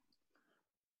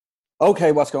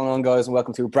Okay, what's going on, guys, and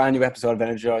welcome to a brand new episode of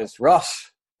Energized. Ross,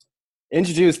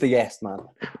 introduce the guest, man.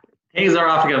 Things are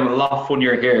after getting a lot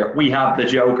funnier here. We have the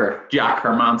Joker, Jack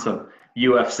Hermanson,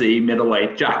 UFC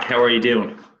middleweight. Jack, how are you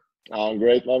doing? I'm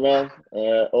great, my man.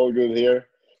 All good here.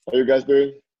 How you guys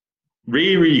doing?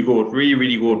 Really, really good. Really,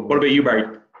 really good. What about you,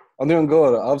 Barry? I'm doing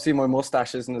good. Obviously, my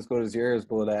mustache isn't as good as yours,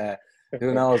 but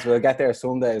who knows? We'll get there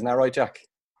someday. Isn't that right, Jack?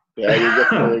 Yeah,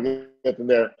 you're getting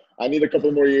there. I need a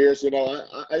couple more years.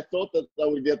 I thought that I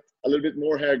would get a little bit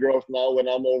more hair growth now when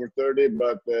I'm over 30,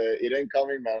 but it ain't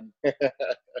coming, man. It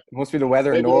must be the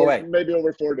weather in Norway. Maybe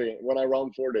over 40, when I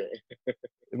round 40. It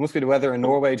must be the weather in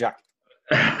Norway, Jack.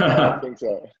 I think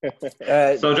so.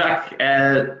 So, Jack,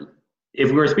 if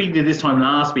we were speaking to you this time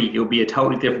last week, it would be a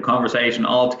totally different conversation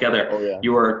altogether. Oh, yeah.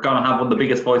 You were going to have one of the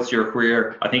biggest fights of your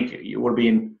career. I think you would have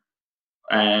been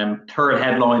third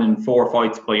headline in 4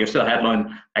 fights, but you're still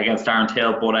headline against Darren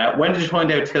Till. But when did you find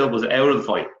out Till was out of the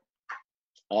fight?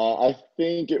 I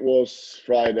think it was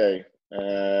Friday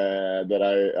that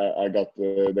I got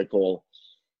the call.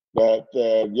 But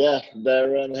yeah,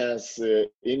 Darren has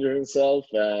injured himself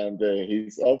and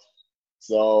he's off.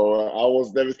 So I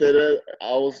was devastated.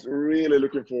 I was really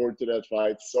looking forward to that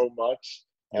fight so much.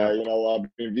 I've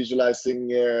been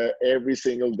visualizing every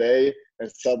single day,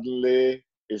 and suddenly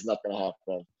it's not going to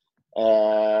happen.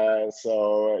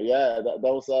 So yeah, that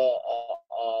was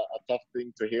a tough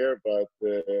thing to hear. But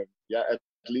yeah, at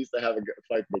least I have a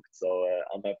fight booked, so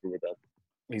I'm happy with that.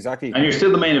 Exactly. And you're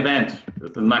still the main event.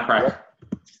 Isn't that correct?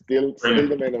 Yeah. Still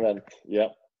the main event. Yeah.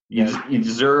 You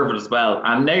deserve it as well.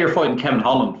 And now you're fighting Kevin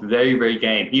Holland. Very, very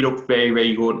game. He looked very,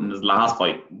 very good in his last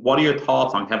fight. What are your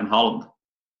thoughts on Kevin Holland?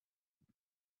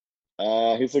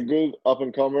 He's a good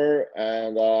up-and-comer,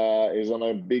 and he's on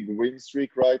a big win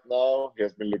streak right now. He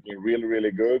has been looking really,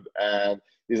 really good, and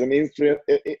he's an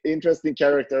interesting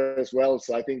character as well.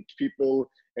 So I think people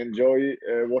enjoy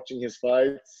watching his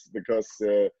fights because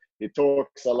he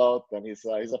talks a lot, and he's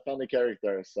a funny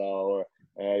character. So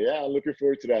yeah, I'm looking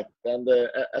forward to that. And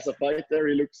as a fighter,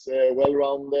 he looks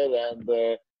well-rounded,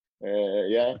 and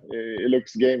yeah, he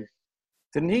looks game.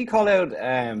 Didn't he call out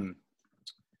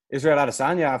Israel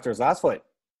Adesanya after his last fight?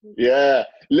 Yeah,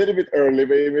 a little bit early,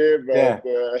 maybe, but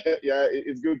yeah,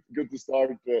 it's good to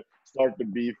start the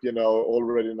beef,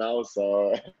 already now.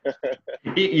 So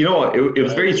it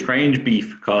was very strange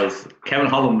beef because Kevin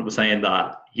Holland was saying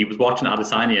that he was watching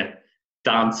Adesanya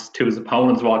dance to his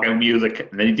opponent's walkout music,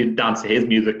 and then he didn't dance to his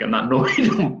music, and that annoyed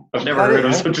him. I've never heard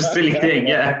of such a silly thing.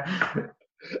 Yeah.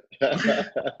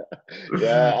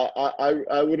 Yeah,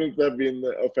 I wouldn't have been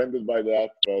offended by that,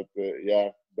 but yeah,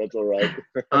 that's all right.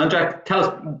 And Jack, tell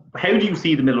us, how do you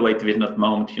see the middleweight division at the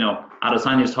moment?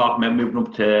 Adesanya's talking about moving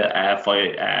up to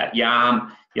fight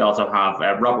Jan. You also have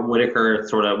Robert Whittaker.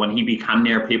 Sort of when he beat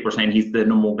Cannonier, people are saying he's the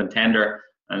number one contender,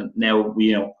 and now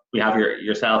we have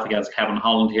yourself against Kevin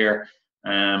Holland here.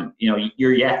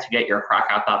 You're yet to get your crack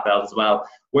at that belt as well.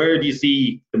 Where do you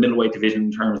see the middleweight division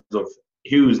in terms of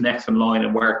who's next in line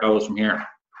and where it goes from here?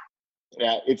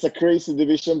 Yeah, it's a crazy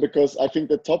division because I think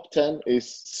the top 10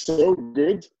 is so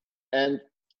good and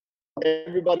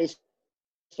everybody's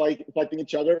fighting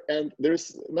each other, and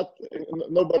there's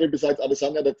nobody besides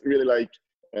Adesanya that really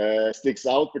sticks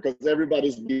out because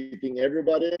everybody's beating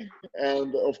everybody.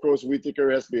 And of course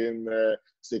Whittaker has been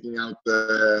sticking out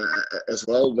as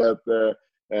well, but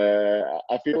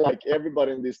I feel like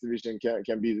everybody in this division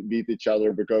can beat each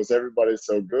other because everybody's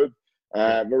so good.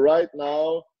 But right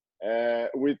now,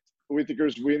 with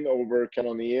Whittaker's win over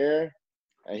Cannonier,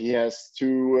 he has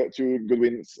two good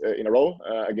wins in a row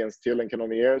against Till and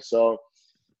Cannonier. So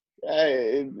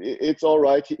it's all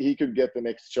right. He could get the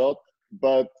next shot.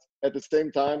 But at the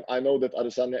same time, I know that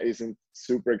Adesanya isn't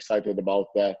super excited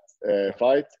about that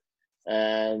fight.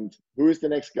 And who is the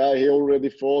next guy? He already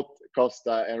fought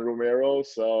Costa and Romero.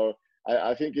 So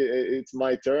I think it's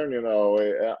my turn.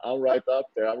 I'm right up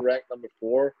there. I'm ranked number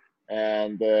 4.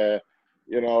 And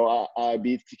I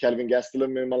beat Kelvin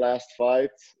Gastelum in my last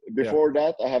fight. Before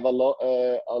that, I have a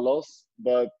loss,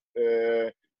 but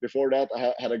before that,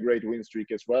 I had a great win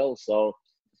streak as well. So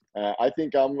I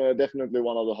think I'm definitely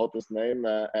one of the hottest names,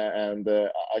 and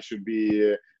I should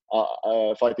be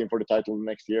fighting for the title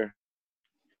next year.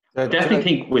 I definitely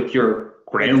think with your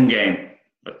ground game.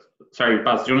 Sorry,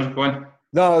 Baz, do you want to go in?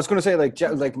 No, I was going to say,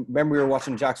 remember we were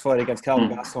watching Jack's fight against Kelvin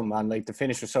Gastelum, and the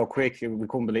finish was so quick, we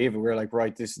couldn't believe it. We were like,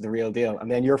 right, this is the real deal. And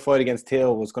then your fight against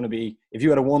Till was going to be, if you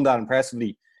had won that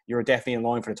impressively, you were definitely in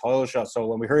line for the title shot. So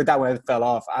when we heard that when it fell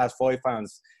off, as fight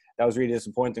fans, that was really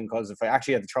disappointing because if I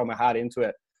actually had to throw my hat into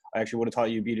it, I actually would have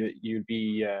thought you'd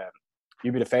be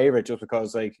the favorite just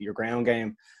because your ground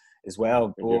game as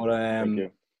well.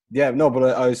 But Yeah, no,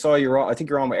 but I saw you're on. I think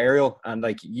you're on with Ariel, and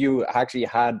like you actually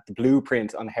had the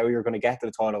blueprint on how you're going to get to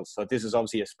the titles. So this is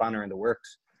obviously a spanner in the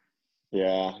works.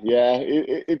 Yeah.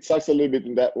 It sucks a little bit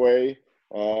in that way,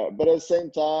 but at the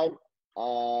same time,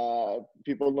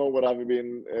 people know what I've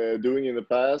been doing in the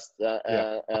past,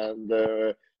 Yeah, and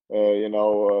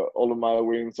all of my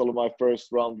wins, all of my first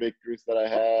round victories that I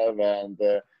have, and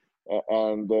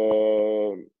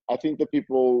I think that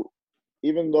people,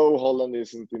 even though Holland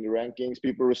isn't in the rankings,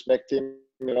 people respect him.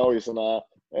 He's on a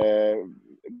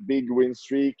big win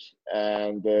streak,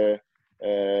 and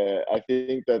I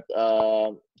think that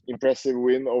impressive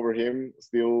win over him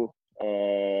still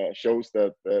shows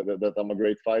that I'm a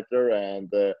great fighter, and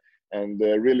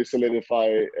really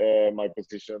solidify my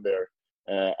position there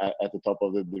at the top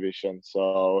of the division.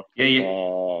 So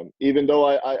even though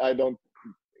I don't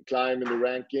climb in the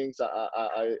rankings,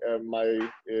 my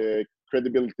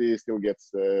credibility still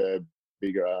gets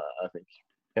bigger, I think.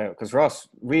 yeah. Because Ross,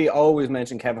 we always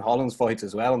mention Kevin Holland's fights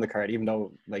as well on the card, even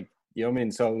though like you know what I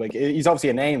mean. So like he's obviously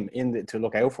a name to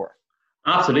look out for.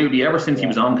 Absolutely. Ever since he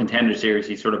was on Contender Series,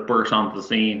 he sort of burst onto the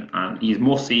scene, and he's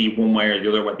must see one way or the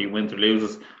other whether he wins or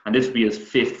loses. And this will be his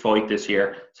 5th fight this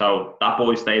year, so that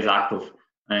boy stays active.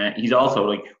 He's also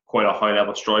like quite a high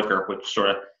level striker, which sort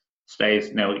of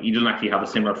stays. Now he doesn't actually have a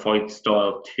similar fight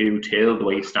style to Till. The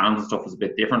way he stands and stuff is a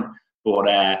bit different, but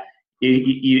at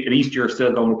least you're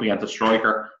still going up against a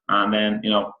striker, and then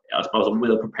I suppose it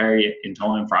will prepare you in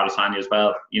time for Adesanya as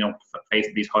well.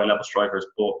 Facing these high level strikers,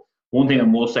 but one thing I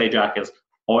must say, Jack, is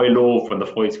I love when the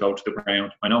fights go to the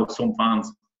ground. I know some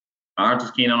fans aren't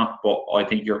as keen on it, but I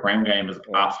think your ground game is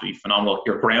absolutely phenomenal.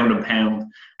 Your ground and pound,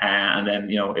 and then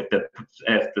if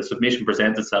the submission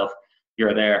presents itself,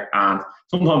 you're there. And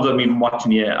sometimes I've been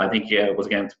watching you. I think it was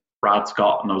against Brad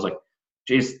Scott, and I was like,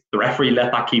 "Geez, the referee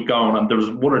let that keep going." And there was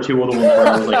one or two other ones where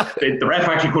I was like, "The ref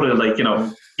actually could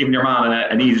have given your man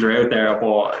an easier out there,"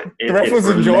 but the ref was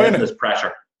enjoying it.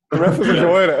 Pressure. The ref was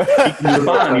enjoying it. He was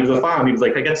a fan. He was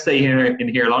like, I get to stay in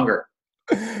here longer.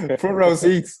 Front row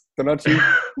seats. They're not cheap.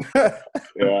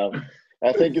 Yeah.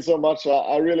 Thank you so much.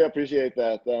 I really appreciate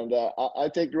that. And I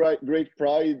take great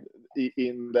pride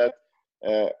in that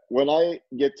when I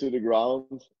get to the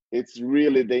ground, it's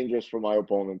really dangerous for my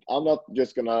opponent. I'm not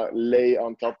just going to lay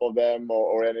on top of them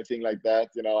or anything like that.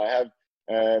 I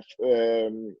have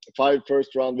 5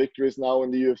 first-round victories now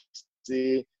in the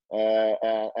UFC.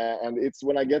 And it's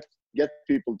when I get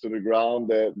people to the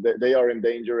ground, they are in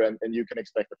danger, and you can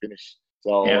expect a finish.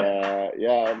 So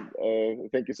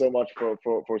thank you so much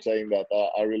for saying that.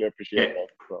 I really appreciate that.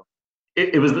 So.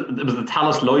 It was the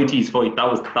Talis Loites fight. That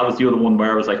was the other one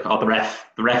where I was like, oh, the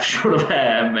ref should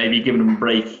have maybe given him a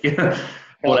break.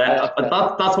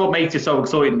 But that's what makes you so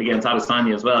exciting against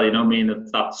Adesanya as well. You know what I mean?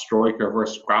 It's that striker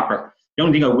versus grappler. The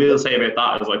only thing I will say about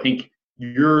that is I think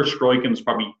your striking is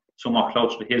probably somewhat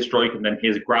closer to his striking than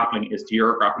his grappling is to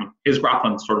your grappling. His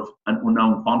grappling is sort of an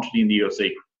unknown quantity in the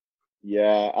UFC.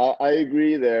 Yeah, I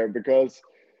agree there because,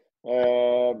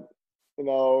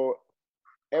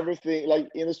 everything, like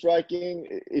in the striking,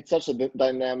 it's such a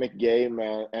dynamic game,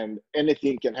 and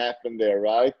anything can happen there,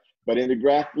 right? But in the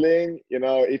grappling,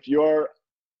 if you're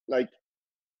like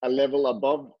a level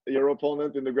above your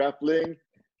opponent in the grappling,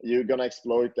 you're gonna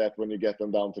exploit that when you get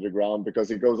them down to the ground,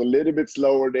 because it goes a little bit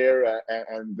slower there,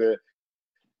 and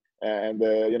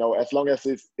as long as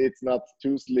it's not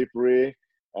too slippery,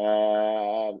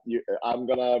 I'm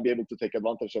gonna be able to take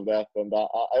advantage of that. And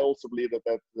I also believe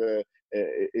that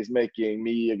is making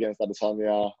me against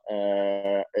Adesanya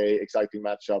a exciting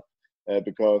matchup,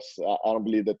 because I don't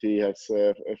believe that he has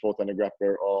fought any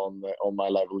grappler on my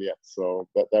level yet. So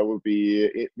that will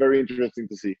be very interesting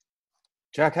to see.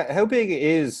 Jack, how big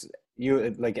is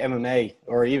you like MMA,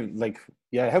 or even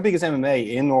how big is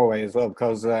MMA in Norway as well?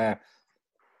 Because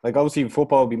obviously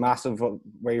football would be massive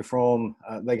where you're from.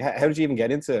 How did you even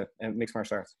get into mixed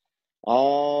martial arts?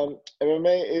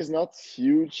 MMA is not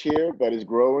huge here, but it's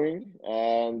growing,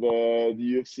 and the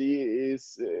UFC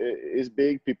is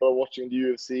big. People are watching the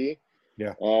UFC.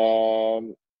 Yeah.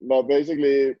 But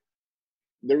basically,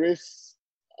 there is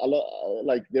a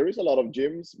lot of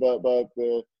gyms, but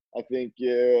I think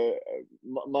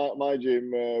my gym,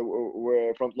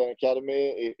 where Frontline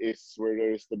Academy, is where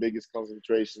there is the biggest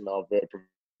concentration of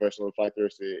professional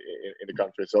fighters in the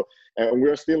country. So we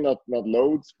are still not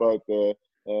loads, but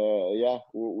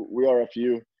we are a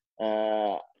few.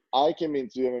 I came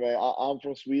into MMA. I'm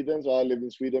from Sweden, so I lived in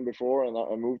Sweden before, and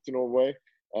I moved to Norway.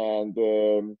 And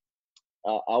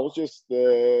I was just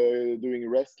doing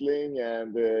wrestling,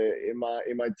 and in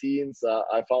my teens,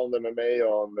 I found MMA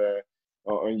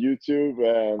on YouTube,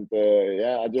 and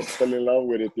I just fell in love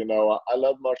with it. I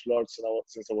love martial arts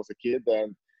since I was a kid,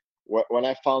 and when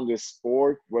I found this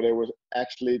sport where I was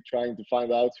actually trying to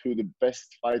find out who the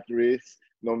best fighter is,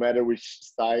 no matter which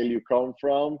style you come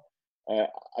from, I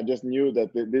just knew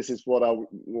that this is what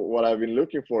I've been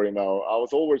looking for. I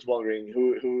was always wondering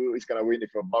who is gonna win,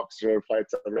 if a boxer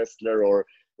fights a wrestler, or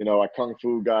a kung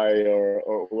fu guy,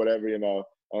 or whatever.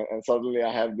 And suddenly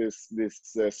I have this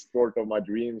sport of my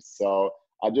dreams. So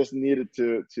I just needed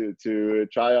to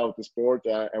try out the sport,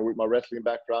 and with my wrestling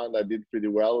background, I did pretty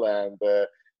well. And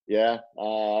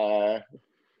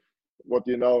what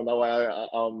do you know? Now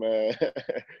I'm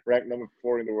ranked number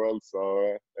 4 in the world.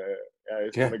 So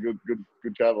it's been a good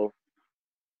travel.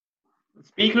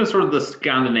 Speaking of sort of the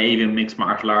Scandinavian mixed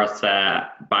martial arts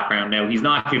background, now he's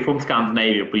not actually from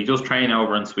Scandinavia, but he does train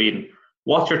over in Sweden.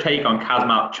 What's your take on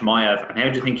Khamzat Chimaev, and how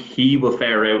do you think he will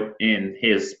fare out in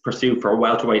his pursuit for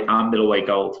welterweight and middleweight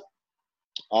gold?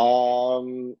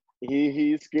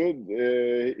 He's good.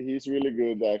 He's really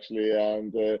good, actually,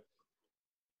 and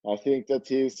I think that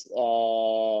he's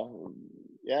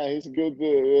a good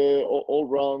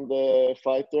all-round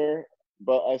fighter.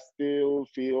 But I still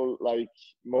feel like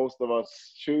most of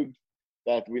us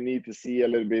that we need to see a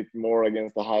little bit more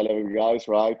against the high-level guys,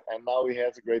 right? And now he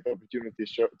has a great opportunity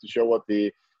to show what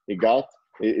he got.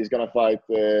 He's going to fight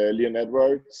Leon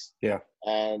Edwards. Yeah.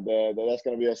 And that's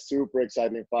going to be a super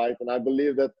exciting fight. And I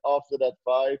believe that after that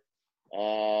fight,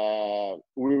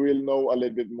 we will know a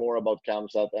little bit more about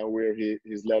Khamzat and where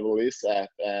his level is at,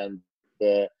 and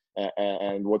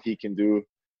what he can do.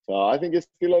 So I think it's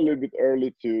still a little bit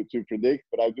early to predict,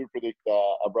 but I do predict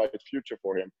a bright future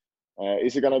for him.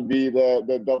 Is it going to be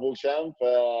the double champ?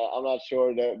 I'm not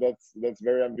sure. That's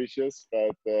very ambitious,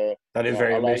 but that is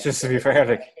very ambitious, to be fair.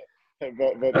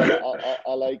 But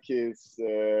I like his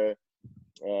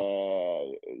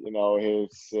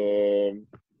his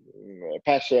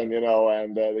passion,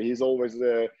 and he's always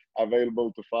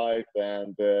available to fight,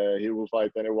 and he will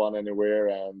fight anyone, anywhere,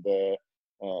 and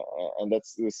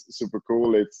that's super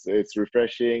cool. It's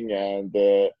refreshing, and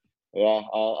I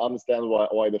understand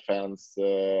why the fans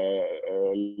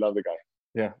love the guy.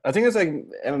 Yeah, I think it's like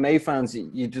MMA fans.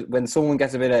 When someone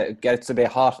gets a bit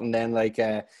hot, and then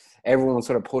everyone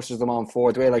sort of pushes them on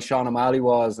forward, the way like Sean O'Malley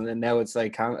was, and then now it's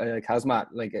like Khamzat.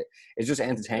 It's just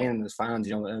entertaining as fans,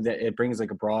 and it brings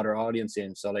like a broader audience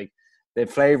in. So like the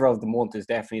flavor of the month is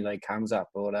definitely like Khamzat,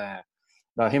 but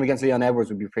him against Leon Edwards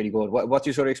would be pretty good. What do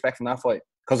you sort of expect from that fight?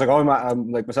 Because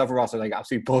I'm like myself and Ross are like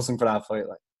absolutely buzzing for that fight.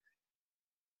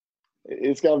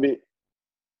 It's gonna be.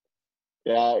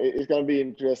 Yeah, it's going to be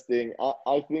interesting.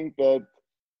 I think that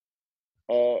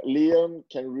Leon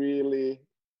can really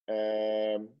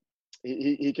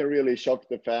he can really shock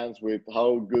the fans with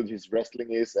how good his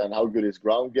wrestling is and how good his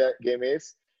ground game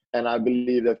is. And I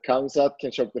believe that Khamzat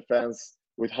can shock the fans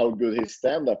with how good his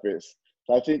stand-up is.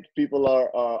 So I think people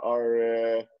are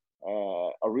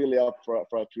really up for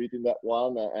treating that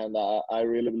one. And I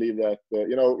really believe that,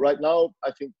 right now, I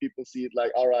think people see it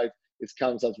like, all right, it's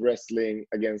Khamzat wrestling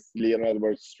against Leon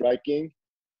Edwards striking.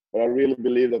 But I really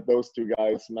believe that those two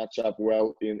guys match up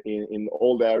well in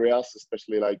all the areas,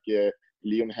 especially like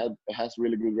Leon has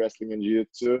really good wrestling and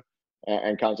jiu-jitsu,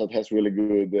 and Khamzat has really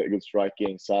good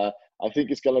striking. So I think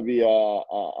it's gonna be a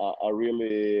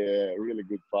really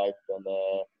good fight. And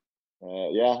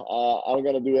I'm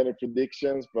gonna do any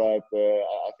predictions, but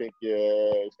I think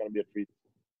it's gonna be a treat.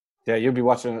 Yeah, you'll be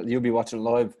watching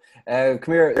live.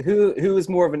 Come here. Who is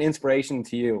more of an inspiration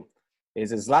to you?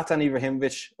 Is it Zlatan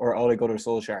Ibrahimovic or Ole Gunnar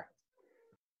Solskjaer?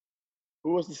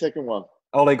 Who was the second one?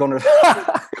 Ole Gunnar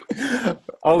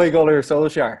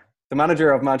Solskjaer, the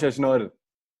manager of Manchester United.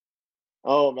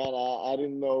 Oh man, I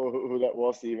didn't know who that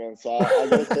was even. So I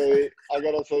gotta say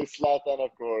Zlatan,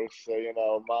 of course.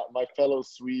 My fellow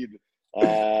Swede.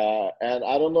 And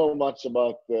I don't know much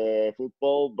about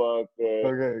football, but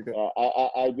okay.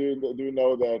 I do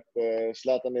know that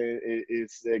Zlatan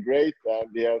is great, and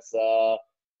he has a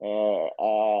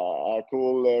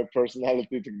cool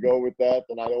personality to go with that.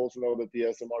 And I also know that he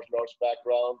has a martial arts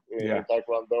background in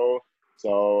Taekwondo.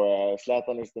 So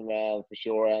Zlatan is the man for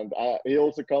sure. And he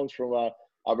also comes from a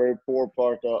very poor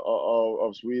part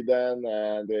of Sweden,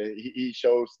 and he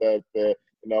shows that it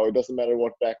doesn't matter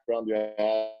what background you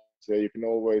have. So you can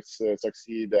always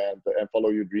succeed and follow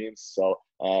your dreams. So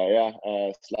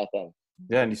Zlatan.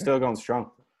 Yeah, and he's still going strong.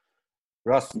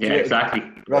 Ross. Yeah, exactly.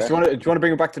 Ross, do you want to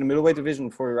bring it back to the middleweight division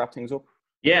before we wrap things up?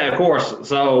 Yeah, of course.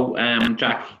 So,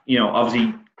 Jack,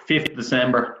 obviously 5th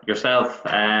December, yourself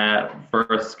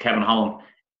versus Kevin Holland.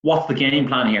 What's the game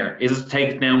plan here? Is it to take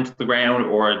it down to the ground,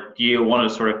 or do you want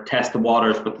to sort of test the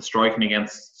waters with the striking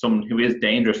against someone who is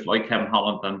dangerous like Kevin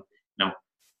Holland, and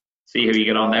see how you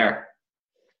get on there?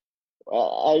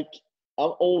 I'm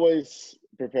always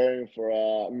preparing for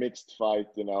a mixed fight,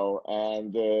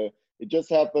 and it just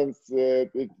happens to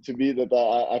be that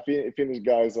I finish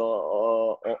guys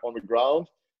on the ground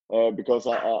because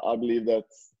I believe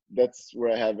that's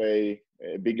where I have a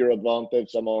bigger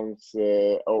advantage amongst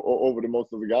over the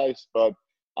most of the guys. But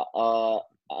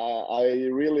I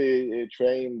really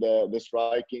train the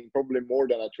striking probably more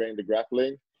than I train the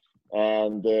grappling,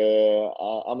 and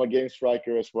I'm a game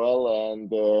striker as well. And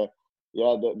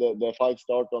the fight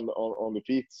start on the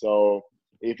feet. So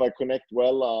if I connect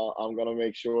well, I'm gonna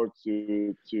make sure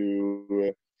to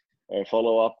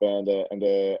follow up and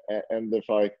the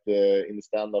fight in the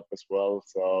stand up as well.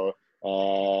 So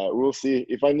we'll see.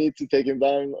 If I need to take him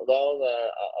down,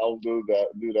 I'll do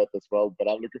that as well. But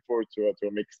I'm looking forward to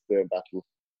a mixed battle.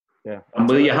 Yeah. And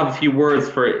will you have a few words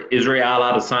for Israel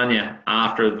Adesanya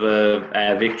after the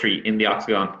victory in the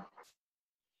Octagon?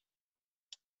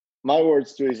 My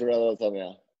words to Israel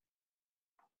Adesanya.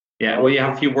 Yeah, will you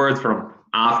have a few words for him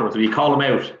afterwards? Will you call him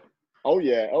out? Oh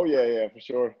yeah, for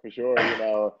sure.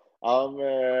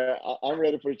 I'm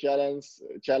ready for a challenge.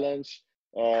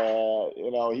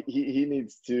 He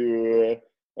needs to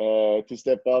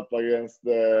step up against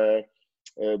the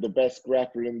best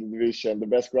grappler in the division, the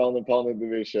best ground and pound in the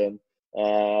division.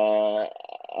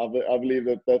 I believe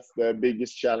that's the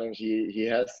biggest challenge he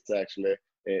has actually.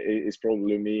 Is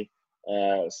probably me.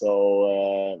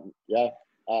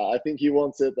 I think he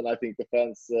wants it, and I think the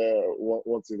fans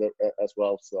wants it as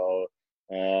well. So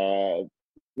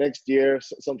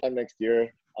sometime next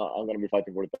year, I'm going to be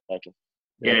fighting for the title.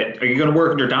 Yeah, are you going to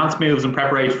work on your dance moves in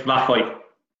preparation for that fight?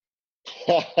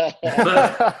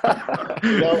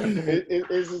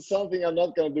 It's something I'm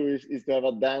not going to do is to have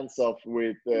a dance-off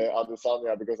with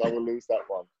Adesanya, because I will lose that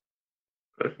one.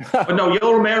 But no,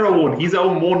 Yoel Romero won. He's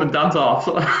 0-1 in dance-offs.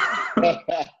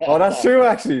 Oh, that's true,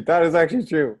 actually. That is actually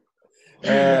true.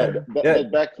 That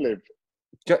backflip.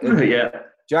 Yeah.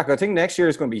 Jack, I think next year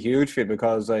is going to be huge for you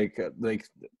because, like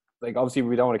obviously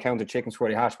we don't want to count the chickens before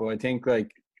they hatch, but I think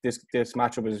this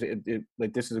matchup is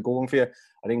this is a good one for you.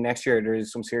 I think next year there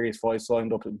is some serious fights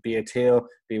lined up. Be it Till,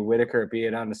 be it Whitaker, be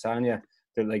it Adesanya.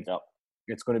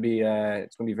 It's going to be very,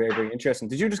 very interesting.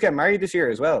 Did you just get married this year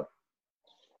as well?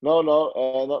 No,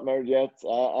 not married yet.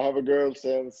 I have a girl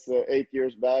since 8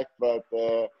 years back, but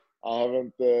I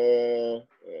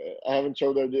haven't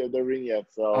showed her the ring yet.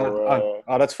 So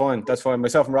that's fine. That's fine.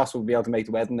 Myself and Ross will be able to make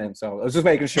the wedding then. So I was just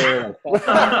making sure.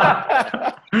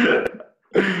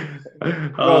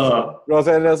 Ross,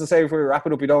 anything else to say before we wrap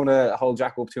it up? We don't want to hold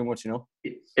Jack up too much,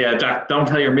 Yeah, Jack, don't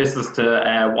tell your missus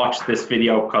to watch this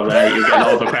video because you'll get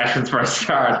loads of questions for a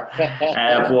start.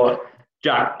 But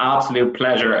Jack, absolute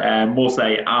pleasure. Must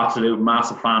say, absolute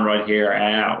massive fan right here.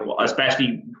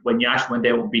 Especially when you actually went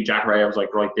out and beat Jack Ray, I was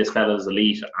like, right, this fella is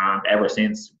elite. And ever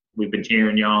since, we've been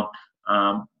cheering you on.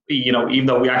 Even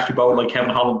though we actually both like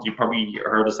Kevin Holland, you probably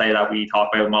heard us say that we talk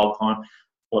about him all the time.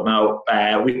 But now,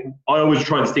 I always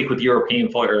try to stick with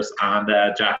European fighters, and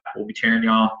Jack will be cheering you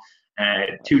on.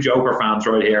 Two Joker fans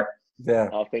right here. Yeah.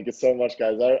 Oh, thank you so much,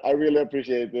 guys. I really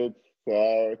appreciate it.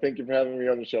 So thank you for having me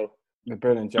on the show.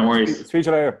 Brilliant, Jack. No worries. Speak to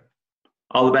you later.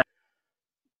 All the best.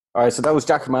 All right, so that was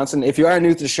Jack Hermansson. If you are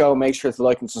new to the show, make sure to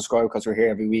like and subscribe because we're here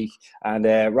every week. And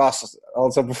Ross,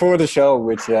 also before the show,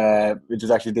 which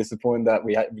is actually disappointing that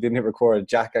we didn't hit record,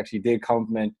 Jack actually did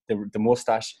compliment the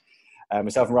mustache.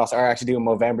 Myself and Ross are actually doing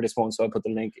Movember this month, so I put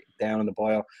the link down in the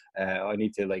bio. I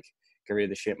need to get rid of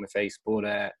the shit in my face.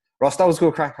 But Ross, that was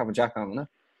good crack having Jack on, wasn't it?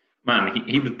 Man,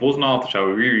 he was buzzing off the show.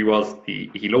 He really was.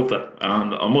 He loved it.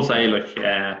 And I must say,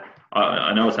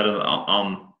 I know I said it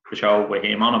on the show with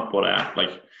him on it, but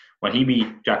when he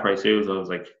beat Jack Ray Souza, I was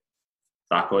like,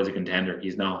 that guy's a contender.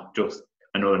 He's not just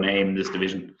another name in this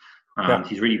division. And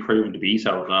he's really proven to be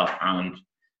so well. And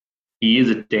he is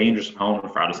a dangerous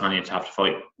opponent for Adesanya to have to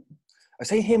fight. I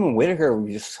say him and Whitaker were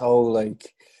just so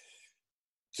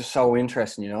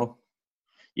interesting,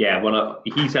 Yeah, well,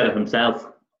 he said it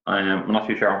himself. I'm not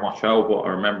too sure on what show, but I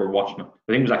remember watching it.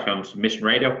 I think it was actually on Submission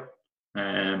Radio.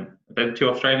 About the two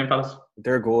Australian fellas.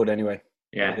 They're good anyway.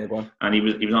 Yeah, and he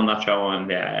was on that show,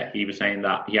 and he was saying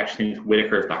that he actually thinks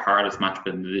Whitaker is the hardest matchup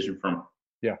in the division for him.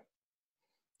 Yeah.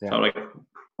 So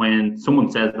when someone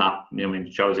says that,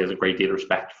 it shows he has a great deal of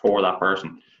respect for that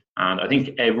person, and I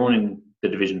think everyone in the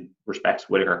division respects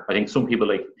Whitaker. I think some people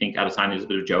think Adesanya is a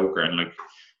bit of a joker, and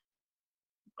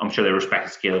I'm sure they respect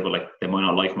his skill, but they might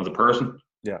not like him as a person.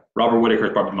 Yeah. Robert Whitaker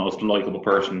is probably the most likable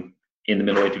person in the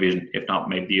middleweight division, if not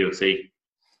maybe the UFC.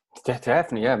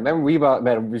 Definitely, yeah. Remember we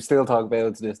met him. We still talk about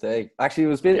it to this day.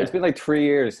 Actually, it's been 3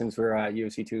 years since we were at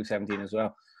UFC 217 as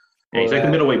well. Yeah, he's like the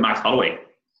middleweight Max Holloway.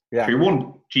 Yeah. So he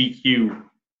won GQ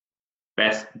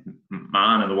best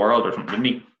man in the world or something, didn't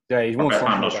he? Yeah, he's or won best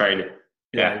man something in like that. Australia.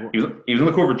 Yeah. He was on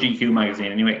the cover of GQ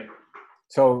magazine anyway.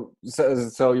 So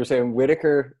you're saying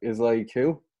Whitaker is like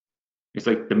who? It's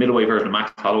like the middleweight version of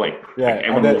Max Holloway. Yeah, Like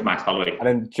everyone loves Max Holloway. And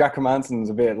then Jack Hermansson's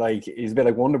a bit like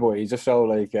Wonder Boy. He's just so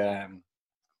like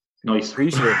Nice.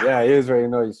 appreciative. Yeah, he is very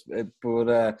nice.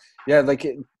 But yeah, like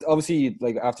obviously,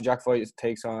 like after Jack fight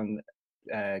takes on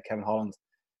Kevin Holland,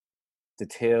 the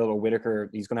Till or Whitaker,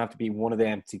 he's gonna have to be one of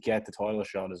them to get the title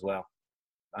shot as well.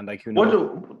 And like who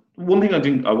knows? One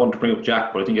thing I want to bring up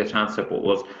Jack, but I didn't get a chance to,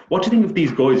 was what do you think if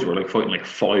these guys were like fighting like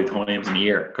 5 times in a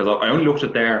year? Because I only looked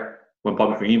at there when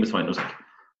Bobby Green was fighting. I was like,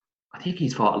 I think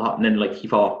he's fought a lot, and then like he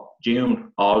fought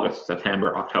June, August,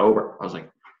 September, October. I was like,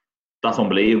 that's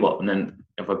unbelievable. And then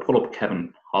if I pull up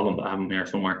Kevin Holland, I have him here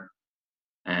somewhere.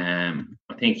 I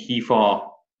think he fought.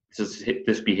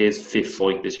 This be his 5th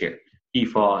fight this year. He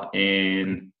fought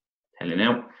in. Tell you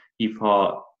now, he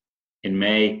fought in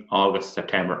May, August,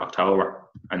 September, October,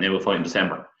 and they will fight in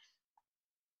December.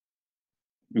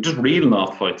 I'm just reading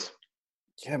off fights.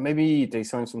 Yeah, maybe they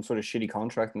signed some sort of shitty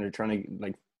contract and they're trying to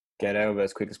like get out of it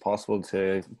as quick as possible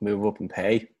to move up and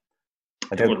pay.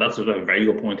 Well, that's a very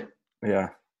good point. Yeah.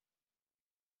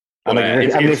 But,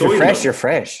 and like, if you're fresh, you're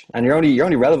fresh, and you're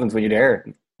only relevant when you're there.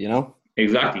 You know.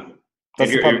 Exactly.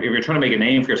 If you're trying to make a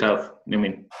name for yourself, I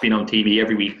mean, being on TV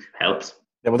every week helps.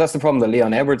 Yeah, well, that's the problem that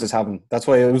Leon Edwards is having. That's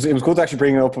why it was good to actually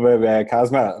bring it up about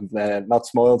Kazma and not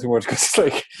smile too much, because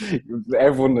like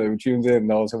everyone who tunes in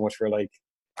knows how much we're like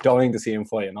dying to see him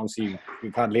fight, and obviously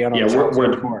we've had Leon on the show.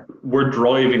 We're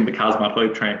driving the Kazma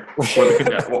hype train.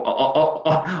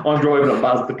 I'm driving it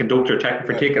as the conductor, checking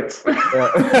for tickets.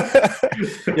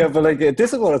 Yeah, but like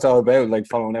this is what it's all about. Like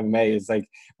following MMA is like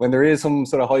when there is some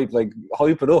sort of hype, like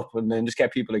hype it up and then just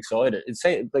get people excited. It's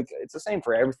the same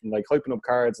for everything. Like hyping up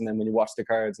cards, and then when you watch the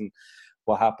cards and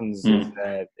what happens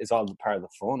is all part of the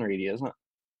fun, really, isn't it?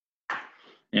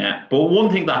 Yeah, but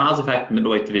one thing that has affected the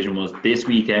middleweight division was this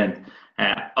weekend.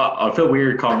 I feel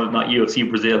weird calling it not UFC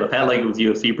Brazil. I felt like it was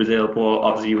UFC Brazil, but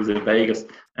obviously it was in Vegas.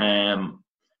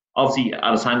 Obviously,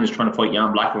 Adesanya is trying to fight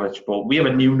Jan Blachowicz, but we have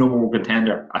a new number 1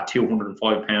 contender at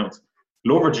 205 pounds.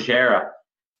 Glover Teixeira,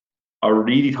 I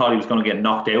really thought he was going to get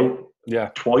knocked out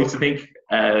twice, I think,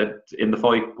 in the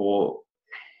fight, but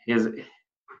it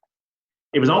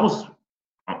was almost,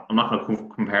 I'm not going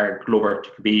to compare Glover to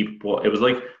Khabib, but it was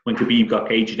like when Khabib got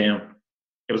Gaethje down,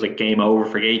 it was like game over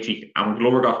for Gaethje, and when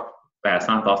Glover got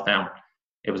Santos down,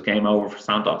 it was game over for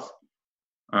Santos.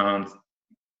 And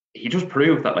he just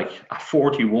proved that, like, at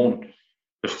 41,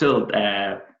 there's still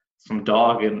some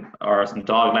dog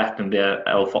left in the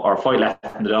or fight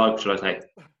left in the dog, should I say?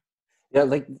 Yeah,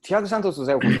 like Thiago Santos was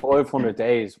out for 500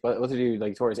 days. What did he do?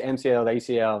 Like towards MCL,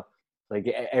 ACL, like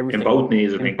everything in both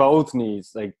knees. I think in both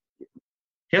knees. Like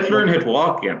hit learn hit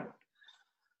walk again.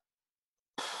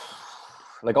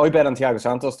 Like I bet on Thiago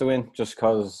Santos to win just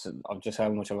because of just how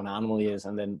much of an animal he is,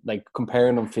 and then like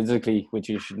comparing them physically, which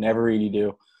you should never really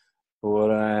do. But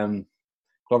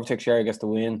Glover Teixeira gets the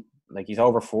win. Like he's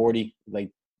over 40.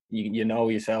 Like you know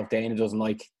yourself, Dana doesn't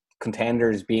like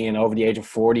contenders being over the age of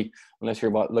 40 unless you're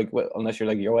like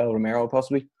Yoel Romero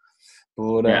possibly.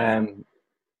 But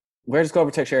where does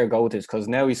Glover Teixeira go with this? Because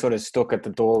now he's sort of stuck at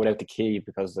the door without the key,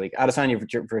 because like Adesanya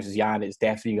versus Jan is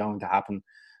definitely going to happen.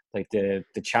 Like the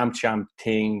champ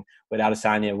thing with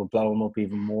Adesanya will blow him up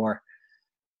even more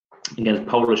against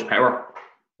Polish power.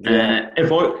 Yeah.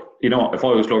 If I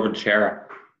was Glover Teixeira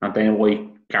and Dana White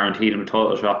guaranteed him a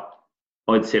title shot,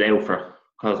 I'd sit out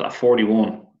because at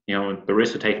 41, the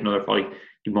risk of taking another fight,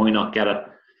 you might not get it.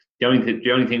 The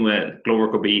only thing with Glover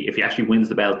could be if he actually wins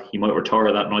the belt, he might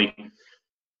retire that night.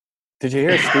 Did you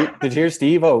hear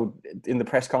Steve-O in the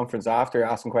press conference after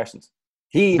asking questions?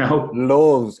 He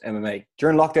loves MMA.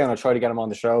 During lockdown, I tried to get him on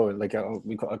the show. Like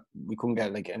we couldn't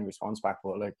get like any response back,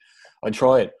 but like I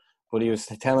tried. But he was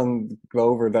telling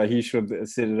Glover that he should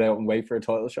sit it out and wait for a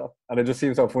title shot, and it just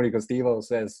seems so funny because Steve-O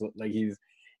says like you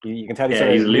can tell he's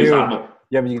sort of new.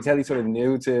 Yeah, but you can tell he's sort of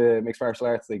new to mixed martial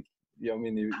arts. Like I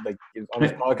mean, he, like on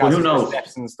his podcast, well, who knows?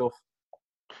 Steps and stuff.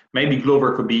 Maybe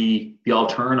Glover could be the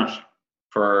alternate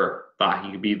for that.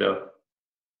 He could be the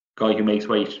guy who makes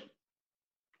weight.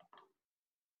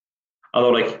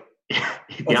 Although, like,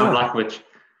 if Jan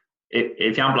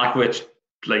Blachowicz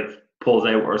like pulls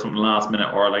out or something last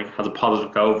minute, or like has a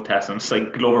positive COVID test, and it's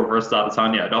like Glover versus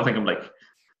Adesanya, I don't think I'm like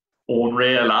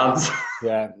unreal lads.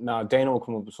 Yeah, no, Dana will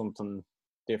come up with something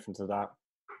different to that.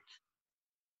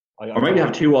 Or maybe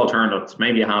have two alternatives.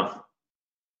 Maybe you have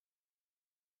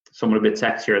someone a bit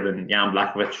sexier than Jan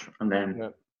Blachowicz, and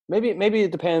then maybe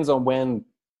it depends on when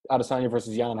Adesanya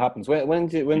versus Jan happens. When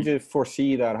do you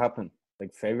foresee that happening?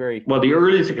 Like February? Well, the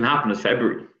earliest it can happen is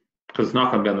February, because it's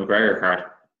not going to be on the McGregor card.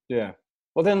 Yeah.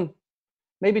 Well, then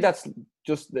maybe that's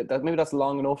just that. Maybe that's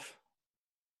long enough.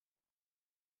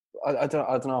 I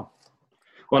don't know.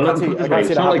 Well, look, put it I this can't way: see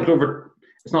it's that not like happening. Glover.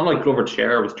 It's not like Glover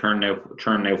Chair was churning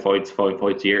out fights, 5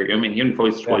 fights a year. I mean, he only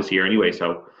fights Yeah. twice a year anyway.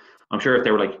 So I'm sure if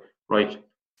they were like, right,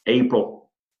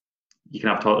 April, you can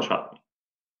have a title shot.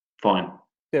 Fine.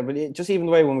 Yeah, but just even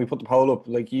the way when we put the poll up,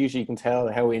 like usually you can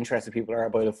tell how interested people are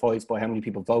by the fights by how many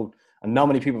people vote, and not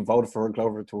many people voted for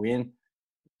Glover to win.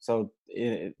 So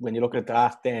when you look at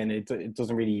that, then it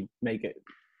doesn't really make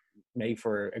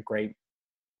for a great,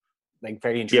 like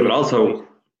very Yeah, but intriguing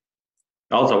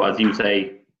fight. also as you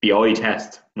say, the eye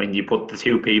test when you put the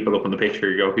two people up in the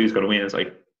picture, you go, who's going to win? It's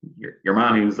like your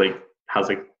man who's like has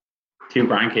like two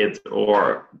grandkids,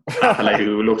 or that fella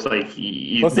who looks like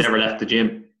he's What's this? never left the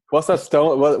gym. What's that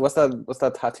stone? What's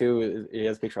that tattoo? He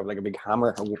has a picture of like a big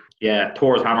hammer. Yeah,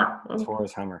 Thor's hammer. That's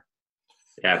Thor's hammer.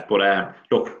 Yeah, but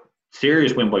look,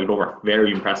 serious win by Glover.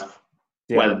 Very impressive.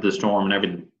 Yeah. Weathered the storm and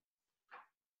everything.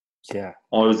 Yeah.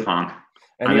 Always a fan.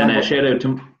 And then shout out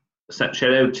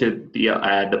to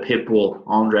the pit bull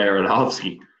Andrei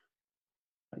Arlovsky.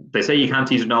 They say you can't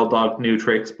teach an old dog new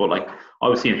tricks, but like I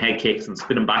was seeing head kicks and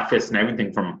spinning back fists and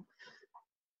everything from him.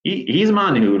 He's a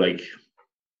man who like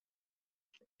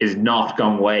is not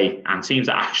gone away and seems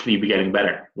to actually be getting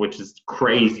better, which is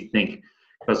crazy to think.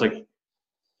 Because like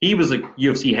he was like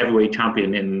UFC heavyweight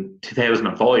champion in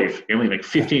 2005. I mean, like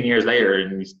 15 years later,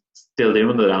 and he's still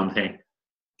doing the damn thing.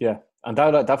 Yeah, and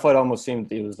that fight almost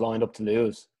seemed he was lined up to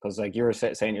lose because, like you were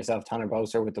saying yourself, Tanner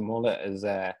Boser with the mullet is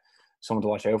someone to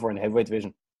watch out for in the heavyweight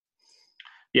division.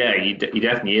 Yeah, he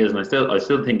definitely is, and I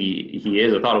still think he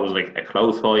is. I thought it was like a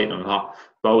close fight, and I thought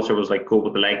Boser was like good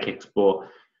with the leg kicks, but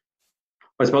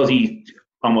I suppose he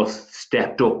almost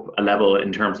stepped up a level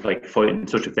in terms of like fighting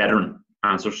such a veteran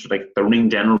and such like the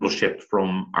ring generalship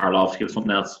from Arlovsky was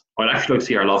something else. I'd actually like to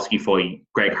see Arlovsky fight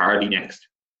Greg Hardy next.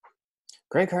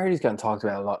 Greg Hardy's getting talked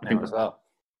about a lot now as well.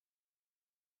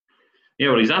 Yeah,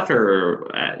 well, he's after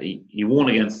he won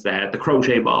against the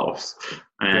Crochet Balls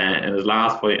in his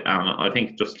last fight, and I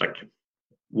think just like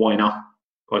why not?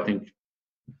 I think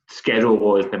schedule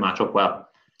wise they match up well.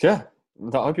 Yeah,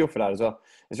 I'd be up for that as well.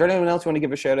 Is there anyone else you want to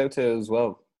give a shout out to as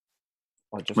well?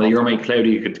 Well, your mate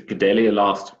Claudia Gadelia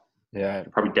lost. Yeah,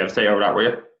 you're probably devastated over that, were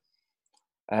you?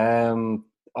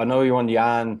 I know you on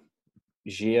Yan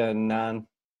Jianan.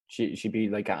 She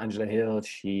beat like Angela Hill.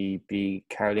 She beat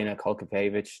Karolina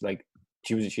Kolkapevic. Like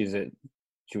she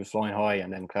was flying high,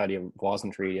 and then Claudia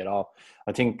wasn't really at all.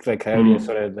 I think like Claudia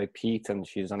sort of like peaked, and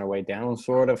she's on her way down,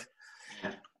 sort of.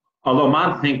 Although,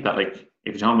 man, think that like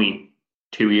if you told me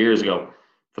 2 years ago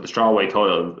for the strawweight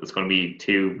title, it's going to be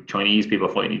two Chinese people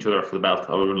fighting each other for the belt,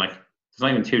 I would have been like, there's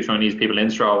not even two Chinese people in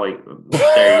strawweight.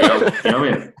 There you go. You know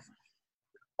what I mean?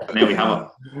 Now we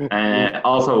have it.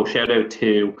 Also, shout out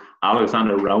to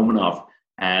Alexander Romanov,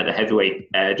 the heavyweight,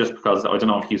 just because I don't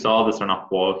know if you saw this or not,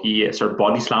 but he started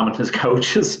body slamming his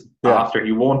coaches after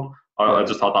he won. I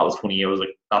just thought that was funny. I was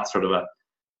like, that's sort of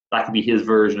that could be his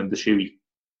version of the shoey.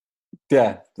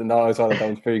 Yeah, no, I thought that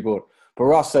was pretty good. But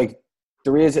Ross, like,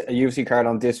 there is a UFC card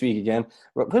on this week again.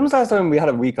 When was the last time we had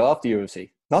a week off the UFC?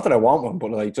 Not that I want one,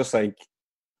 but like, just like,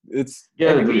 it's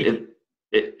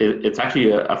it's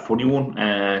actually a funny one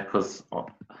because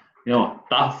you know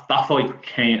that fight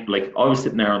came like I was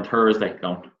sitting there on Thursday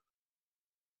going,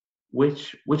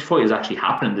 which fight is actually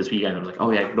happening this weekend? I was like,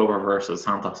 oh yeah, Glover versus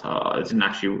Santos. I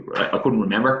couldn't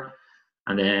remember,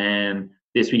 and then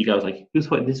this week I was like, who's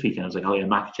fighting this weekend? I was like, oh yeah,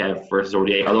 Makhachev versus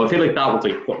RDA. Although I feel like that was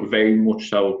like very much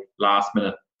so last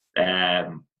minute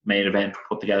main event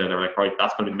put together. They were like, right,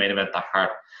 that's going to be the main event that card.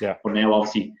 Yeah. But now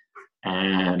obviously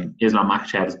Islam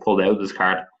Makhachev has pulled out of this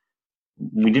card.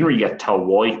 We didn't really get told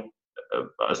why.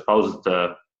 I suppose it's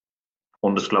the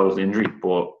undisclosed injury,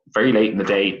 but very late in the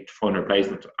day to find a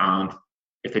replacement. And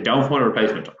if they don't find a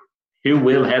replacement, who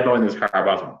will headline this card,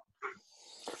 Basil?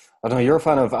 I don't know, you're a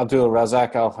fan of Abdul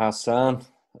Razak Al Hassan.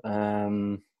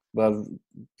 Well,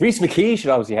 Reece McKee should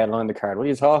obviously headline the card. What are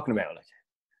you talking about? Like,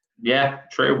 yeah,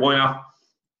 true. Why not?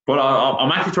 But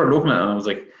I'm actually sort of looking at it and I was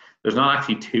like, there's not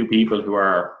actually two people who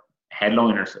are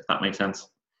headliners, if that makes sense.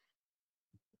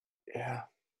 Yeah.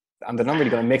 And they're not really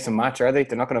going to mix and match, are they?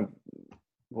 They're not going to,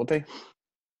 would they?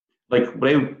 Like,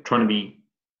 without trying to be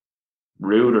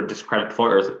rude or discredit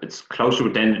fighters, it's closer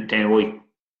with Dana White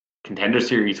Contender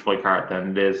Series fight card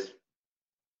than it is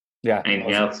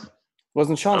anything else.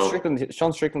 Wasn't Sean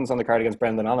Strickland's on the card against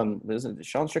Brendan Allen? Isn't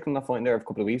Sean Strickland not fighting there a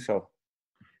couple of weeks ago?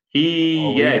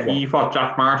 He fought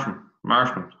Jack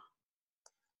Marshman.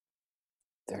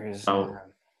 There is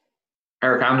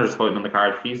Eric Anders fighting on the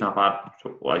card. He's not bad.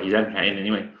 Well, he's entertaining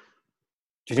anyway.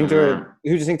 Who do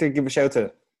you think they give a shout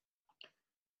to?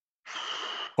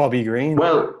 Bobby Green.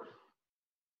 Well,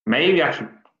 maybe actually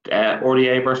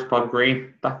RDA versus Bobby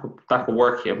Green. That could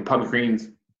work. Yeah, Bobby Green's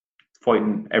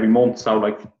fighting every month, so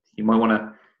like you might want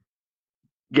to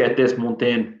get this month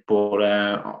in, but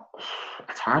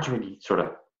it's hard to really sort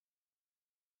of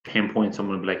pinpoint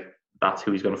someone and be like, that's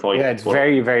who he's going to fight. Yeah, it's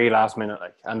very, very last minute.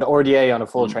 Like, and the RDA on a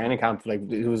full training camp, like,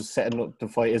 he was setting up to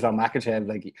fight Islam Makhachev.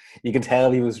 Like, you can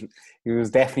tell he was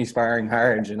definitely sparring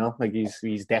hard. You know, like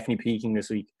he's definitely peaking this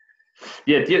week.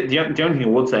 Yeah, the only thing I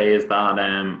would say is that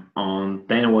on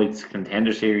Dana White's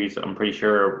Contender Series, I'm pretty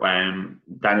sure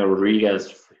Daniel Rodriguez,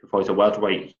 who fights at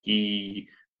welterweight, he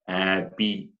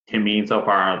beat Tim Means so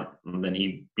far, and then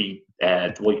he beat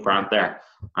Dwight Grant there,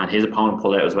 and his opponent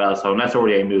pulled out as well. So unless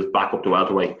RDA moves back up to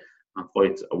welterweight and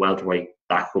fights a welterweight,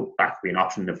 that could be an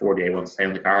option if RDA wants to stay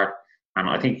on the card. And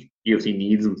I think UFC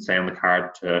needs him to stay on the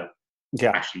card to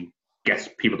actually get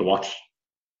people to watch.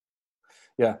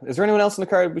 Yeah. Is there anyone else in the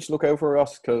card we should look out for,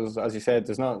 Ross? Because as you said,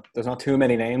 there's not too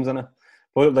many names in it.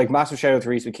 But like, massive shout out to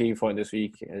Reese McKee fighting this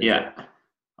week. Yeah.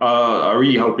 I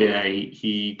really hope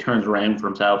he turns around for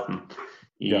himself, and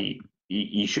he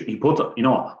puts, you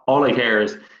know, all I care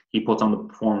is he puts on the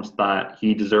performance that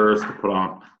he deserves to put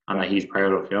on and that he's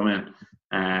proud of. You know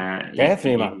what I mean?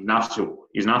 Definitely, man.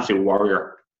 He's an absolute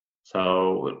warrior.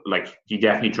 So like, he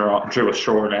definitely drew a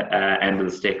short end of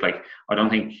the stick. Like, I don't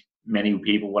think many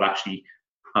people would actually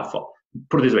have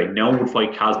put it this way. No one would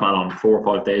fight Kazmat on 4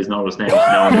 or 5 days notice now.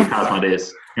 No one knew Kazmat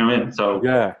is. You know what I mean? So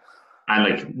yeah. And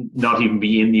like, not even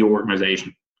be in the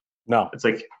organization. No, it's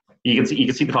like you can see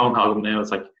the phone call now.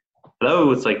 It's like,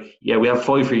 hello. It's like, yeah, we have a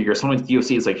fight for you. Or sometimes the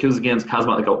UFC is like, who's against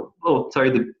Kazmat? I go, oh, sorry,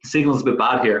 the signal's a bit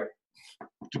bad here.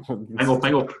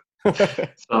 Hang up.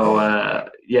 So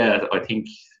yeah, I think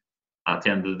at the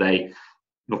end of the day,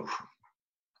 look,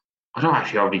 I don't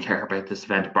actually already care about this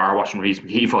event bar watching Reese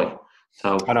McKee fight.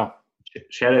 So I know.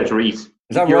 Shout out to Reese.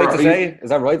 Is that right to say? Is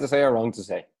that right to say or wrong to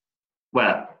say?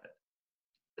 Well,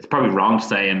 it's probably wrong to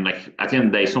say, and like, at the end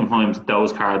of the day, sometimes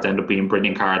those cards end up being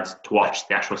brilliant cards to watch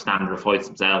the actual standard of fights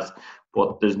themselves.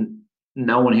 But there's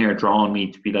no one here drawing